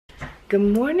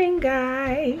Good morning,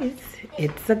 guys.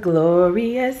 It's a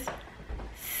glorious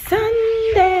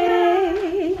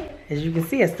Sunday. As you can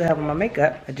see, I still have on my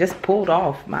makeup. I just pulled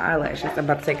off my eyelashes. I'm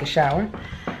about to take a shower.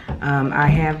 I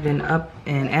have been up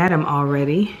and at 'em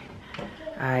already.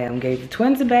 I gave the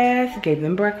twins a bath, gave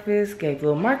them breakfast, gave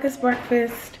little Marcus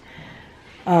breakfast.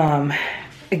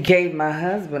 Gave my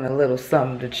husband a little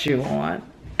something to chew on.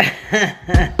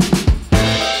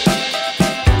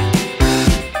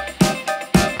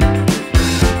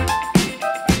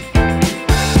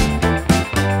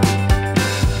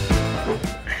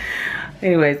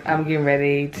 Anyways, I'm getting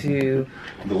ready to...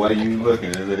 The way you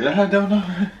looking, is it? I don't know.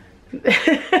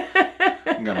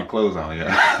 I got my clothes on,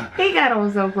 yeah. He got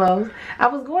on some clothes. I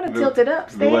was going to tilt it up.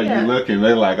 Stand the way up. you looking,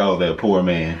 they like, oh, that poor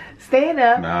man. Stand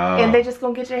up. No. And they just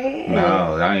gonna get your head.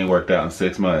 No, I ain't worked out in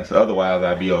 6 months. Otherwise,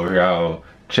 I'd be over here all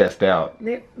chest out.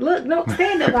 Look, no,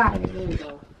 stand up high. There we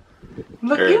go.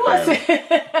 Look, Very you was...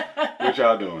 What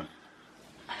y'all doing?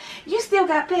 You still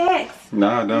got pecs. No,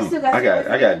 I don't.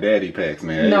 I got daddy pecs,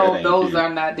 man. No, those are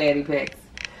not daddy pecs.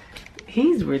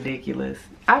 He's ridiculous.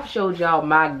 I've showed y'all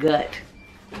my gut.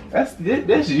 That's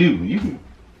you.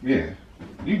 Yeah,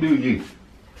 you do you.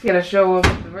 Can I show him?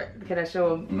 Can I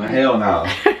show him? No, hell no.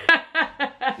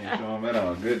 Can't show him that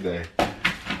on a good day.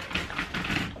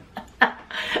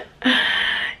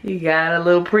 You got a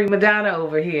little prima donna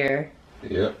over here.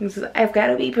 Yep. I've got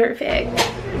to be perfect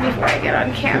before I get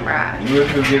on camera. You were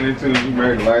just getting into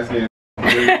married light skin.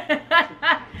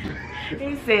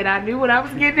 He said I knew what I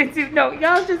was getting into. No,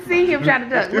 y'all should see him trying to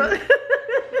duck. Look.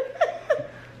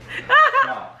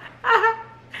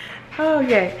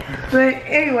 Okay, but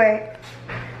anyway,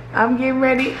 I'm getting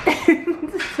ready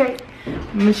to take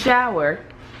my shower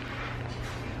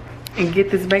and get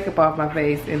this makeup off my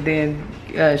face, and then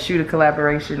shoot a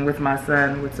collaboration with my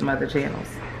son with some other channels.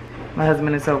 My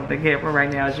husband is over the camera right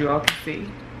now, as you all can see.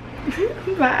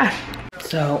 Bye.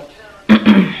 So,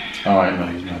 Oh, I know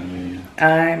he's not me.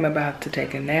 I'm about to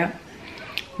take a nap.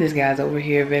 This guy's over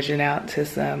here vegging out to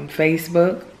some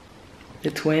Facebook.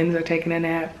 The twins are taking a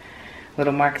nap.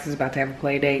 Little Marcus is about to have a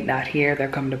play date. Not here. They're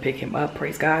coming to pick him up.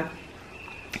 Praise God.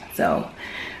 So,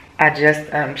 I just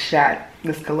shot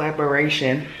this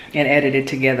collaboration and edited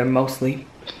together mostly.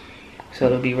 So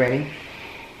it'll be ready.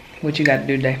 What you got to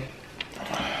do today?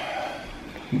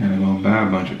 You gotta go buy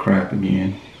a bunch of crap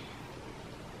again.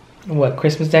 What,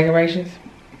 Christmas decorations?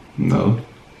 No.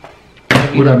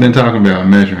 What I've been talking about,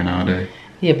 measuring all day.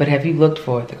 Yeah, but have you looked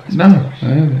for the Christmas decorations? No,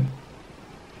 I haven't.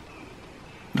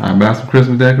 I'll buy some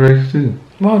Christmas decorations too.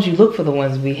 Why don't you look for the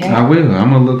ones we have? I will. I'm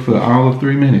gonna look for all of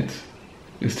 3 minutes.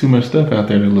 There's too much stuff out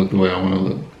there to look the way I want to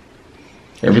look.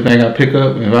 Everything I pick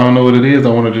up, if I don't know what it is, I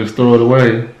want to just throw it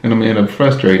away, and I'm gonna end up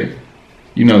frustrated.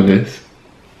 You know this.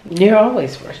 You're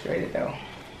always frustrated though.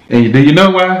 And do you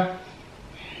know why?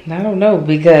 I don't know,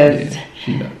 because Yeah,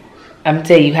 she knows. I'm gonna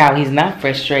tell you how he's not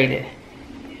frustrated.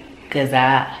 Cause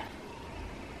I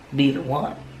be the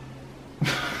one.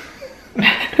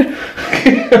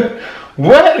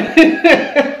 What?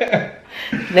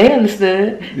 They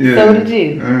understood. Yeah. So did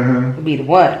you. Uh-huh. Be the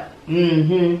one.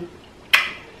 Mm-hmm.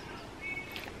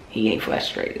 He ain't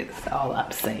frustrated. That's all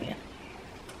I'm saying.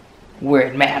 Where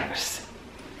it matters.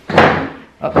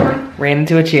 Oh, ran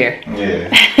into a chair. Yeah.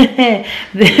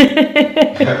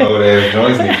 Old ass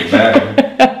joints need to battle.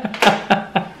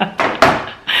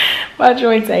 My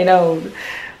joints ain't old.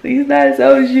 He's not as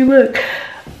old as you look.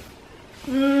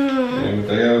 Yeah, what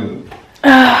the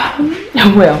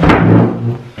hell? Well,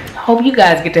 hope you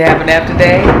guys get to have a nap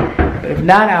today. But if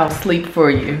not, I'll sleep for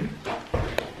you.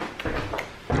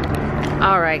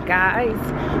 Alright guys,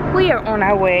 we are on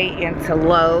our way into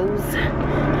Lowe's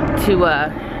to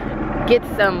get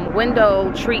some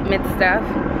window treatment stuff,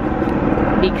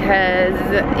 because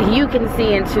you can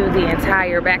see into the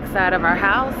entire backside of our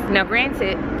house. Now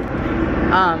granted,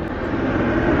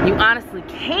 you honestly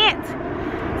can't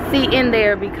see in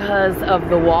there because of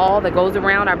the wall that goes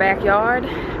around our backyard,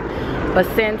 but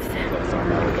since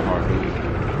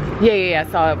I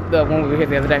saw the when we were here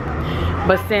the other day,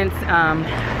 but since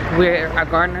our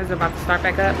gardeners are about to start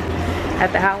back up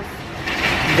at the house,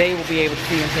 they will be able to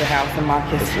see into the house. And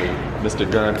Marcus, Mr.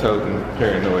 Gun-toting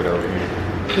paranoid over here.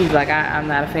 he's like, I'm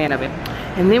not a fan of it.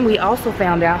 And then we also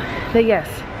found out that yes,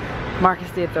 Marcus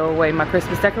did throw away my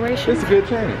Christmas decorations. It's a good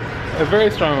chance. A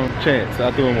very strong chance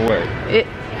I threw him away.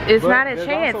 It's not a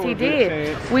chance, he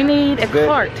did. We need a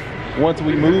cart. Once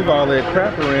we move all that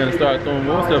crap around and start throwing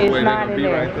more stuff away, they're gonna be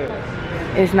right there.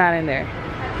 It's not in there.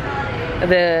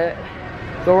 The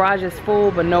garage is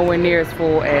full, but nowhere near as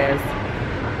full as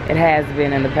it has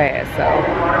been in the past, so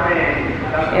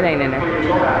it ain't in there.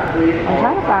 I'm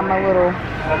trying to find my little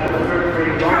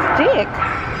stick.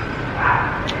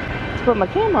 to put my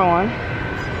camera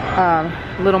on.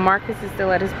 Little Marcus is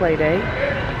still at his play date.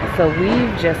 So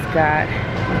we've just got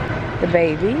the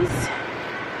babies.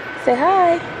 Say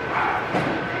hi.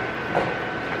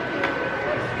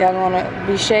 Y'all gonna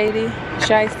be shady,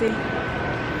 shysty?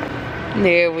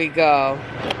 There we go.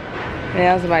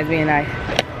 Now somebody's being nice.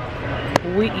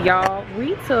 Y'all,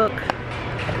 we took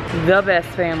the best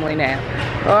family nap.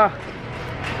 Oh,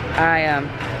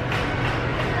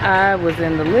 I was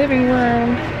in the living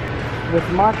room with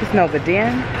Marcus, the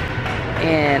den,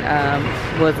 and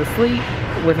was asleep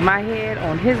with my head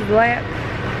on his lap,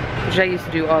 which I used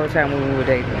to do all the time when we were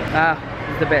dating. It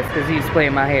was the best because he was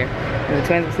playing my hair. And the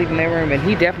twins were sleeping in their room, and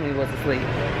he definitely was asleep.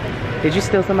 Did you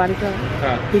steal somebody's car?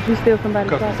 Did you steal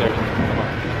somebody's car?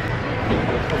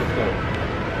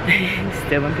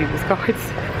 Stealing people's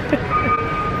cards.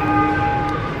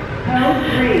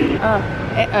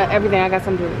 Everything. I got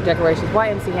some decorations. Why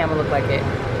MC Hammer look like it?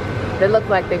 They look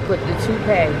like they put the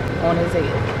toupee on his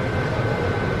head.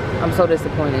 I'm so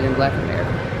disappointed in Black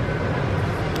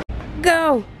America.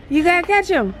 Go! You gotta catch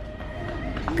him.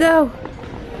 Go!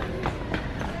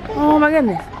 Oh my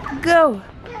goodness. Go!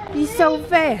 He's so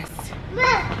fast.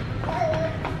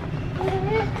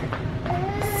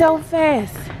 So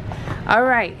fast. All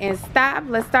right, and stop.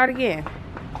 Let's start again.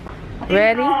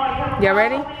 Ready? Y'all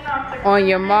ready? On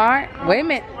your mark. Wait a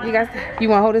minute. You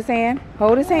want to hold his hand?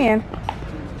 Hold his hand.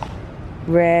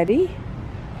 Ready?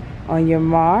 On your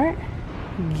mark.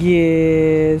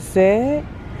 Get set.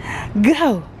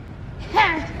 Go.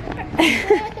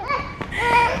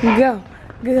 Go.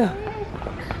 Go.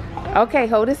 Okay,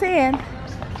 hold his hand.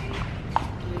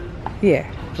 Yeah.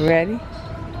 Ready?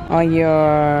 On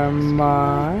your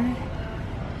mark.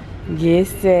 Get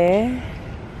set.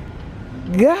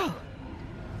 Go.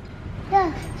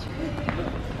 Go.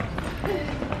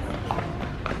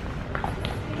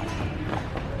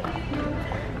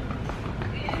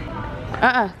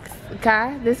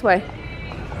 Kai, this way.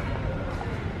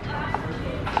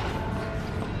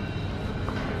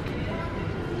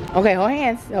 Okay, hold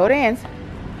hands. Hold hands.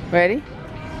 Ready?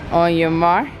 On your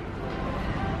mark.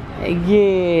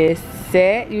 Get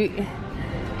set. You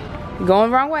going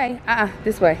the wrong way.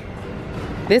 This way.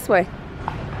 This way.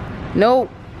 No.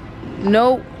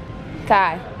 No.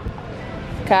 Kai.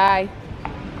 Kai.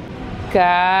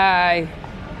 Kai.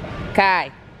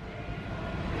 Kai.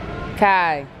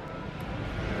 Kai.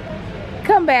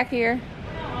 Come back here.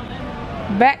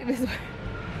 Back this way.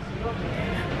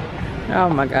 Oh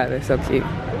my God, they're so cute.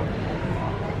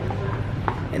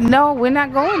 No, we're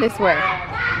not going this way.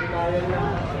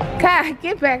 Kai,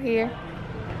 get back here.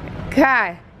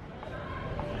 Kai.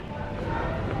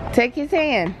 Take his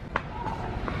hand.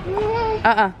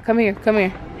 Come here, come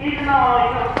here.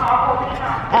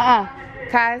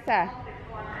 Kai, Sai.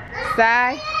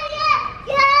 Sai.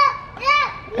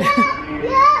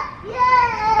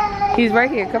 He's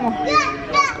right here, come on.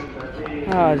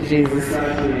 Oh, Jesus.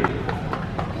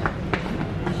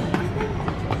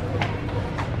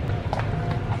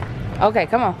 Okay,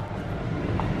 come on.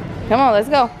 Come on, let's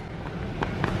go.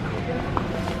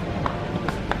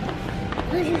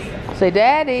 Say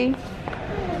daddy.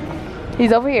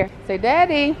 He's over here. Say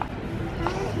daddy.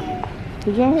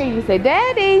 He can't hear you. Say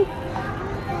daddy.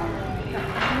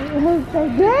 Say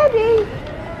daddy.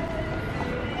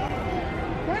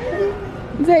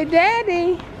 Say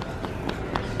daddy.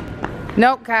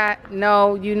 No, Kai.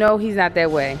 No, you know he's not that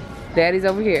way. Daddy's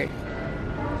over here.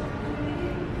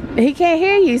 He can't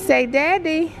hear you. Say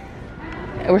daddy.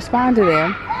 Respond to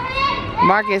them.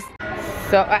 Marcus.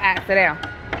 So, sit down.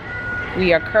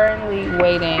 We are currently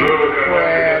waiting for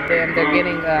them. They're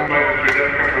getting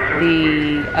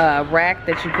the rack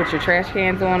that you put your trash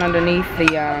cans on underneath the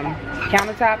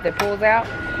countertop that pulls out.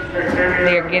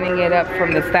 They're getting it up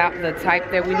from the type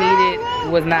that we needed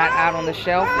was not out on the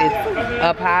shelf. It's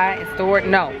up high and stored.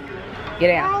 No, get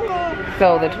down.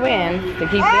 So the twins, to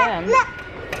keep them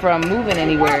from moving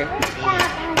anywhere.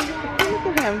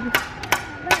 Look at him.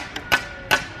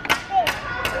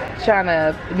 Trying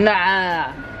to,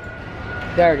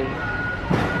 dirty.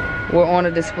 We're on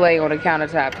a display on the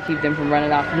countertop to keep them from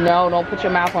running off. No, don't put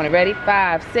your mouth on it. Ready?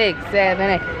 5, 6, 7,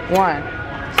 8. 1,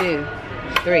 2,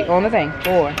 3. On the thing.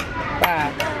 4,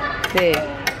 5, 6,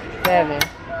 7,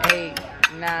 8,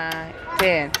 9,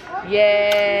 10.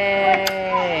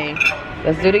 Yay!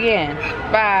 Let's do it again.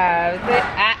 5, 6.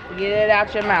 Get it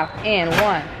out your mouth. In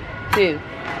 1, 2,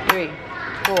 3,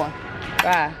 4,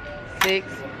 5, 6,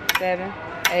 7,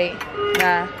 8,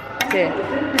 9, 10.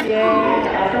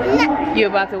 Yeah. You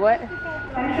about to what?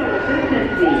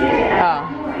 Oh.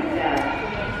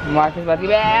 Mark is about to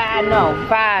get no.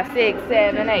 5, 6,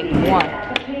 7, 8. 1,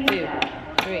 2,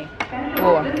 3,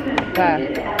 4,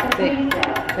 5, 6,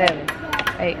 7,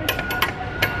 8.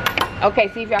 Okay,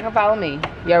 see if y'all can follow me.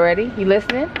 Y'all ready? You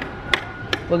listening?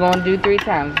 We're gonna do 3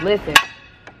 times. Listen.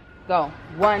 Go.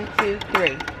 1, 2,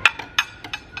 3.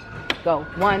 Go.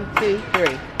 1, 2,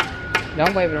 3.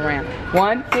 Don't wave it around.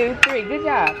 1, 2, 3. Good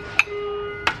job.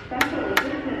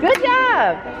 Good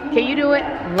job. Can you do it?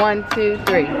 1, 2,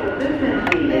 3.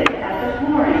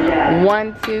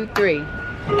 1, 2, 3.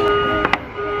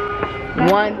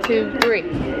 1, 2, 3.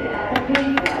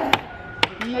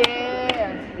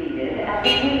 Yeah.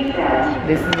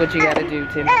 This is what you gotta do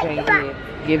to change it.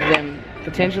 Give them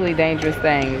potentially dangerous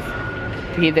things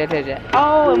to keep their attention.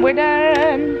 Oh, and we're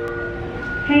done.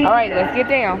 All right, let's get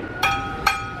down.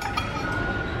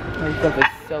 This stuff is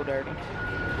so dirty.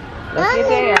 Let's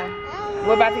get down.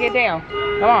 We're about to get down.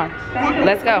 Come on.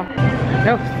 Let's go.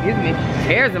 No, excuse me.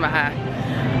 Hairs in my eye.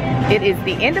 It is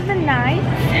the end of the night.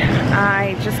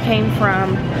 I just came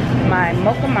from my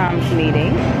Mocha Moms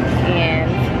meeting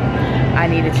and I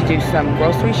needed to do some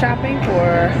grocery shopping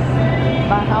for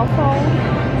my household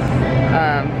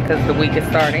because the week is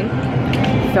starting.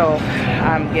 So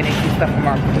I'm getting some stuff for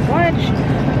Marcus' lunch,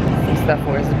 some stuff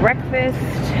for his breakfast,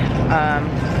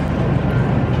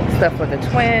 stuff for the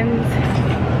twins.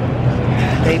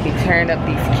 They be tearing up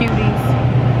these cuties.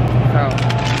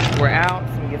 So we're out,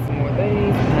 so we get some more of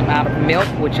these. I'm out of milk,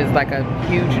 which is like a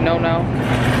huge no-no.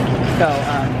 So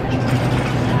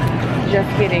just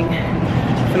getting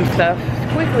some stuff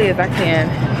as quickly as I can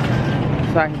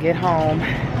so I can get home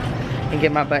and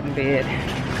get my butt in bed.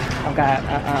 I've got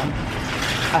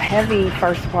a heavy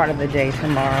first part of the day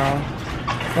tomorrow.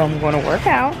 So I'm going to work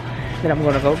out. Then I'm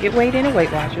going to go get weighed in at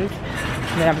Weight Watchers.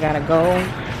 And then I've got to go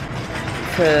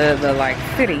to the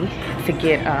city to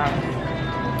get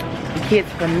the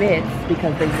kids permits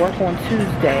because they work on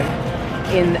Tuesday.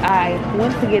 And I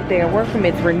went to get their work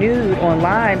permits renewed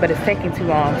online, but it's taking too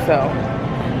long. So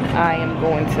I am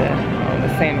going to,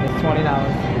 the same as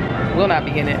 $20. Will not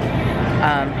be getting it.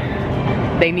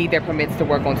 They need their permits to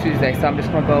work on Tuesday, so I'm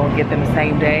just gonna go and get them the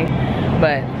same day.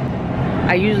 But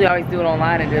I usually always do it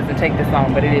online and it doesn't take this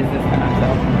long, but it is this time, so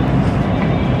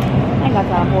I ain't got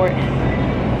time for it.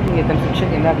 I'm gonna get them some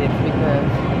chicken nuggets because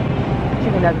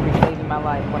chicken nuggets be saving my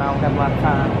life when I don't have a lot of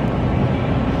time.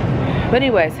 But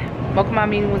anyways, Mocha Mom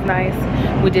meeting was nice.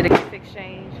 We did a gift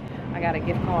exchange. I got a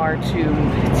gift card to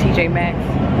TJ Maxx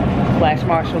 /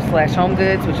 Marshall / Home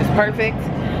Goods, which is perfect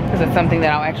because it's something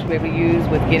that I'll actually be able to use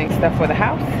with getting stuff for the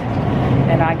house.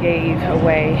 And I gave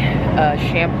away a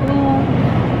shampoo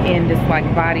and this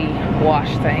body wash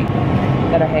thing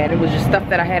that I had. It was just stuff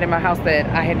that I had in my house that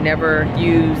I had never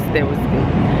used. That was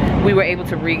we were able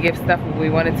to re-gift stuff if we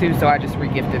wanted to, so I just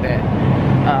re-gifted it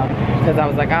because I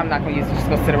was like, I'm not gonna use it, just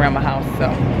go sit around my house. So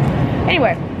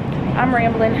anyway, I'm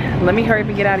rambling. Let me hurry up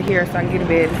and get out of here so I can get to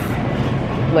bed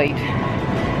late.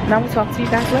 And I will talk to you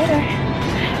guys later.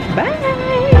 Bye.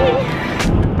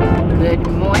 Good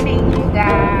morning, you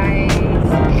guys.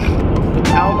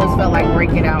 I almost felt like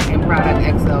breaking out